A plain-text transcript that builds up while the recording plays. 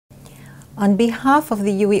On behalf of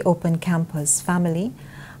the UWI Open Campus family,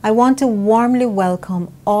 I want to warmly welcome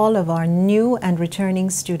all of our new and returning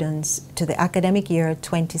students to the academic year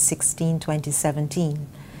 2016-2017.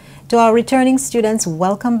 To our returning students,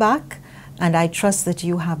 welcome back, and I trust that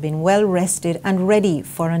you have been well rested and ready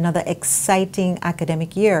for another exciting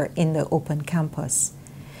academic year in the Open Campus.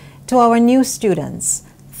 To our new students,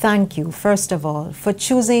 thank you, first of all, for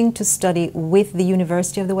choosing to study with the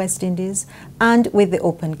University of the West Indies and with the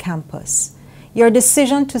Open Campus. Your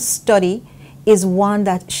decision to study is one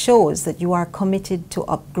that shows that you are committed to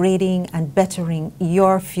upgrading and bettering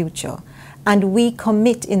your future. And we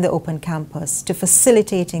commit in the Open Campus to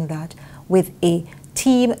facilitating that with a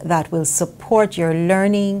team that will support your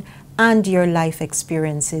learning and your life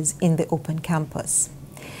experiences in the Open Campus.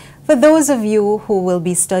 For those of you who will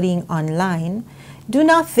be studying online, do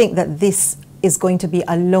not think that this is going to be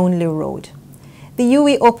a lonely road. The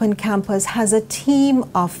UWI Open Campus has a team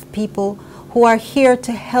of people who are here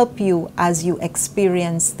to help you as you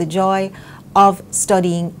experience the joy of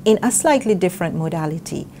studying in a slightly different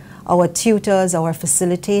modality. Our tutors, our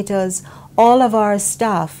facilitators, all of our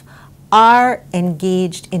staff are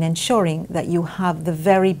engaged in ensuring that you have the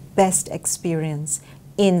very best experience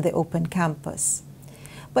in the Open Campus.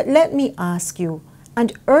 But let me ask you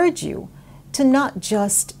and urge you to not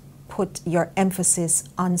just put your emphasis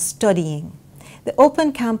on studying. The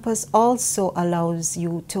Open Campus also allows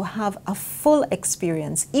you to have a full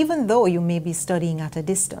experience, even though you may be studying at a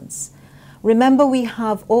distance. Remember, we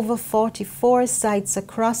have over 44 sites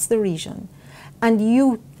across the region, and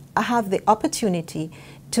you have the opportunity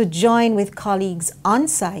to join with colleagues on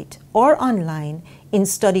site or online in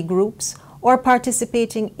study groups or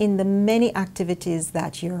participating in the many activities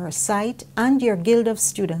that your site and your Guild of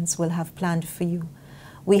Students will have planned for you.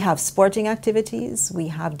 We have sporting activities, we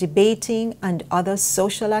have debating and other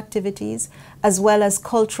social activities, as well as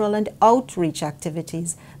cultural and outreach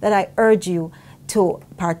activities that I urge you to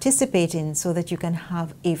participate in so that you can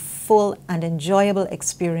have a full and enjoyable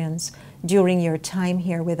experience during your time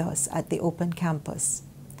here with us at the Open Campus.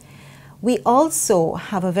 We also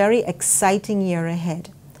have a very exciting year ahead.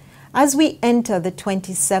 As we enter the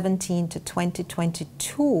 2017 to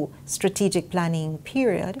 2022 strategic planning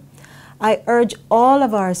period, I urge all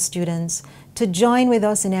of our students to join with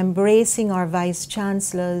us in embracing our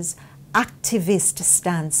Vice-Chancellor's activist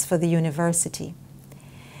stance for the university.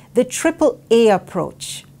 The AAA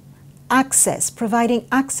approach, providing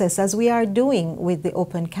access as we are doing with the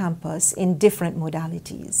Open Campus in different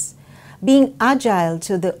modalities, being agile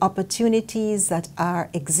to the opportunities that are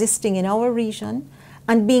existing in our region,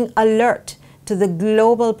 and being alert to the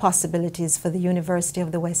global possibilities for the University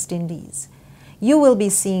of the West Indies. You will be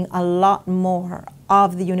seeing a lot more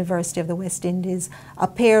of the University of the West Indies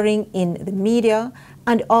appearing in the media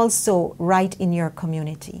and also right in your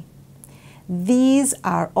community. These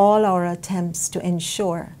are all our attempts to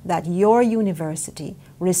ensure that your university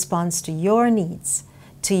responds to your needs,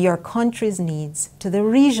 to your country's needs, to the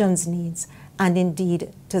region's needs, and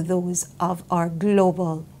indeed to those of our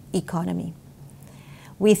global economy.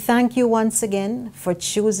 We thank you once again for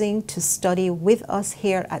choosing to study with us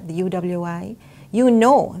here at the UWI. You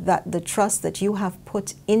know that the trust that you have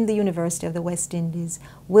put in the University of the West Indies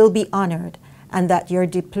will be honored, and that your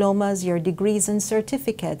diplomas, your degrees and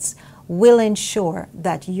certificates will ensure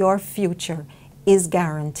that your future is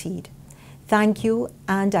guaranteed. Thank you,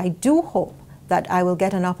 and I do hope that I will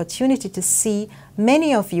get an opportunity to see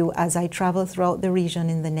many of you as I travel throughout the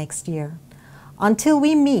region in the next year. Until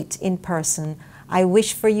we meet in person, I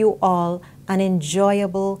wish for you all an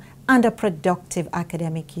enjoyable and a productive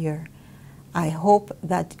academic year. I hope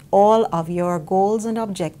that all of your goals and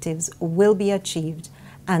objectives will be achieved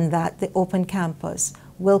and that the Open Campus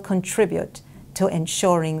will contribute to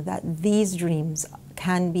ensuring that these dreams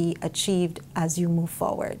can be achieved as you move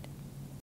forward.